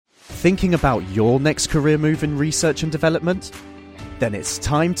thinking about your next career move in research and development? Then it's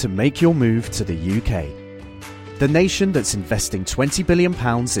time to make your move to the UK. The nation that's investing £20 billion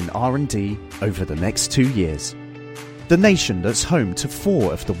in R&D over the next 2 years. The nation that's home to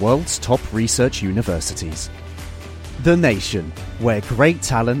 4 of the world's top research universities. The nation where great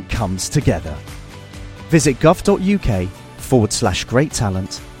talent comes together. Visit gov.uk/great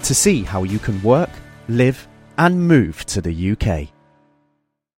talent to see how you can work, live and move to the UK.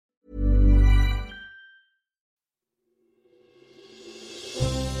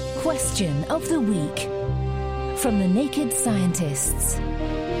 Question of the week from the Naked Scientists.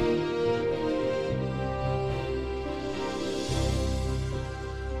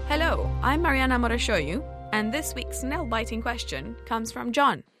 Hello, I'm Mariana Morashoyu, and this week's nail-biting question comes from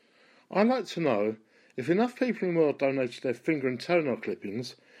John. I'd like to know, if enough people in the world donated their finger and toenail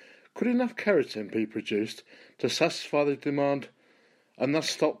clippings, could enough keratin be produced to satisfy the demand and thus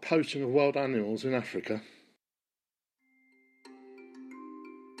stop poaching of wild animals in Africa?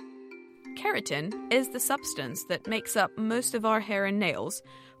 Keratin is the substance that makes up most of our hair and nails,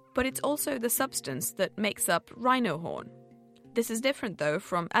 but it's also the substance that makes up rhino horn. This is different, though,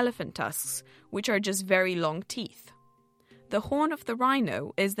 from elephant tusks, which are just very long teeth. The horn of the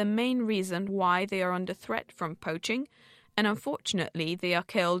rhino is the main reason why they are under threat from poaching, and unfortunately they are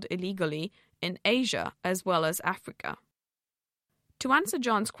killed illegally in Asia as well as Africa. To answer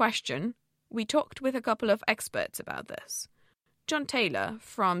John's question, we talked with a couple of experts about this. John Taylor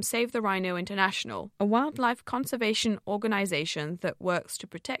from Save the Rhino International, a wildlife conservation organisation that works to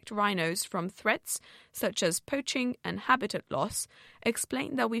protect rhinos from threats such as poaching and habitat loss,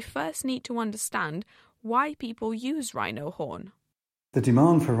 explained that we first need to understand why people use rhino horn. The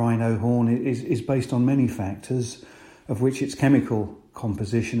demand for rhino horn is based on many factors, of which its chemical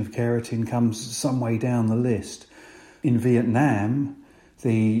composition of keratin comes some way down the list. In Vietnam,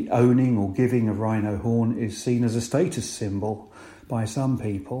 the owning or giving of rhino horn is seen as a status symbol by some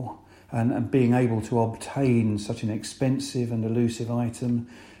people, and being able to obtain such an expensive and elusive item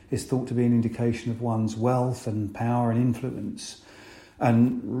is thought to be an indication of one's wealth and power and influence.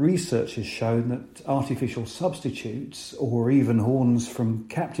 And research has shown that artificial substitutes or even horns from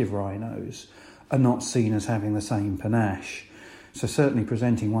captive rhinos are not seen as having the same panache. So certainly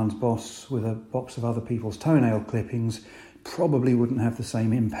presenting one's boss with a box of other people's toenail clippings probably wouldn't have the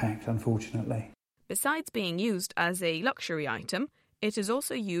same impact, unfortunately. Besides being used as a luxury item, it is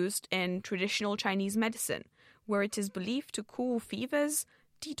also used in traditional Chinese medicine, where it is believed to cool fevers,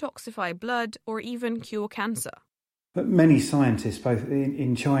 detoxify blood, or even cure cancer. But many scientists, both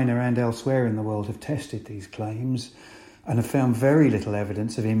in China and elsewhere in the world, have tested these claims and have found very little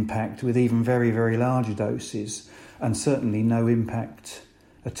evidence of impact with even very, very large doses, and certainly no impact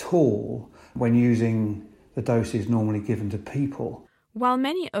at all when using the doses normally given to people. While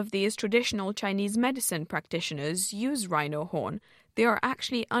many of these traditional Chinese medicine practitioners use rhino horn, they are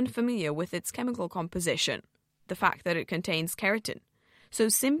actually unfamiliar with its chemical composition, the fact that it contains keratin. So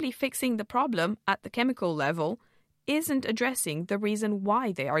simply fixing the problem at the chemical level isn't addressing the reason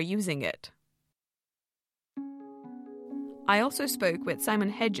why they are using it. I also spoke with Simon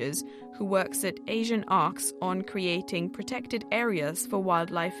Hedges, who works at Asian Arcs on creating protected areas for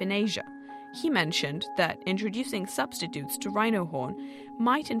wildlife in Asia. He mentioned that introducing substitutes to rhino horn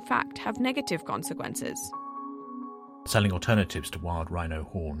might in fact have negative consequences. Selling alternatives to wild rhino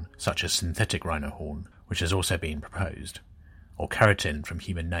horn, such as synthetic rhino horn, which has also been proposed, or keratin from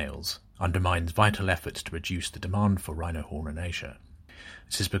human nails, undermines vital efforts to reduce the demand for rhino horn in Asia.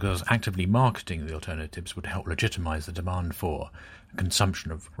 This is because actively marketing the alternatives would help legitimise the demand for and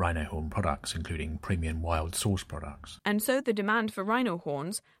consumption of rhino horn products, including premium wild source products. And so the demand for rhino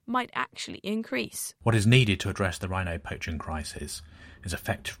horns might actually increase. What is needed to address the rhino poaching crisis is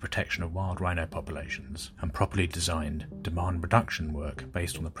effective protection of wild rhino populations and properly designed demand reduction work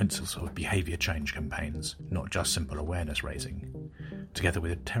based on the principles of behaviour change campaigns, not just simple awareness raising, together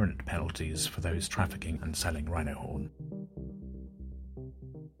with deterrent penalties for those trafficking and selling rhino horn.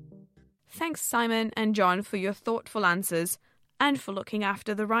 Thanks, Simon and John, for your thoughtful answers and for looking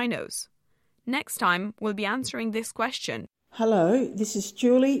after the rhinos. Next time, we'll be answering this question. Hello, this is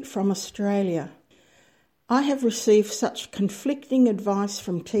Julie from Australia. I have received such conflicting advice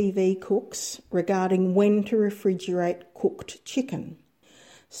from TV cooks regarding when to refrigerate cooked chicken.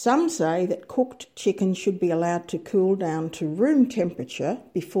 Some say that cooked chicken should be allowed to cool down to room temperature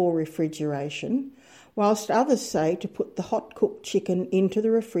before refrigeration, whilst others say to put the hot cooked chicken into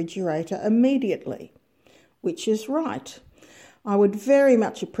the refrigerator immediately. Which is right? I would very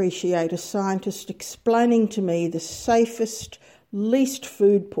much appreciate a scientist explaining to me the safest, least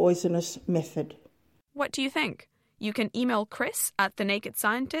food poisonous method. What do you think? You can email Chris at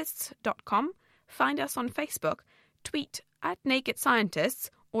thenakedscientists.com, find us on Facebook, tweet at Naked Scientists,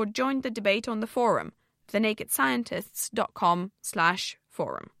 or join the debate on the forum,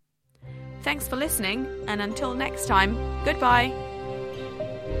 thenakedscientists.com/forum. Thanks for listening, and until next time, goodbye.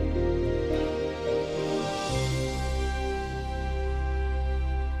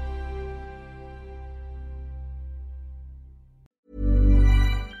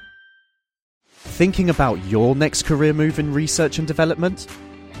 Thinking about your next career move in research and development?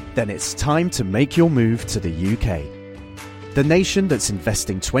 Then it's time to make your move to the UK. The nation that's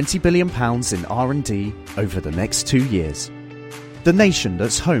investing £20 billion in R&D over the next 2 years. The nation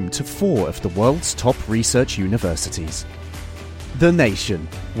that's home to 4 of the world's top research universities. The nation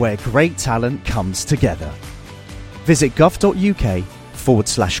where great talent comes together. Visit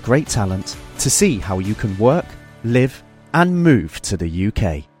gov.uk/great talent to see how you can work, live and move to the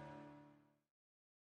UK.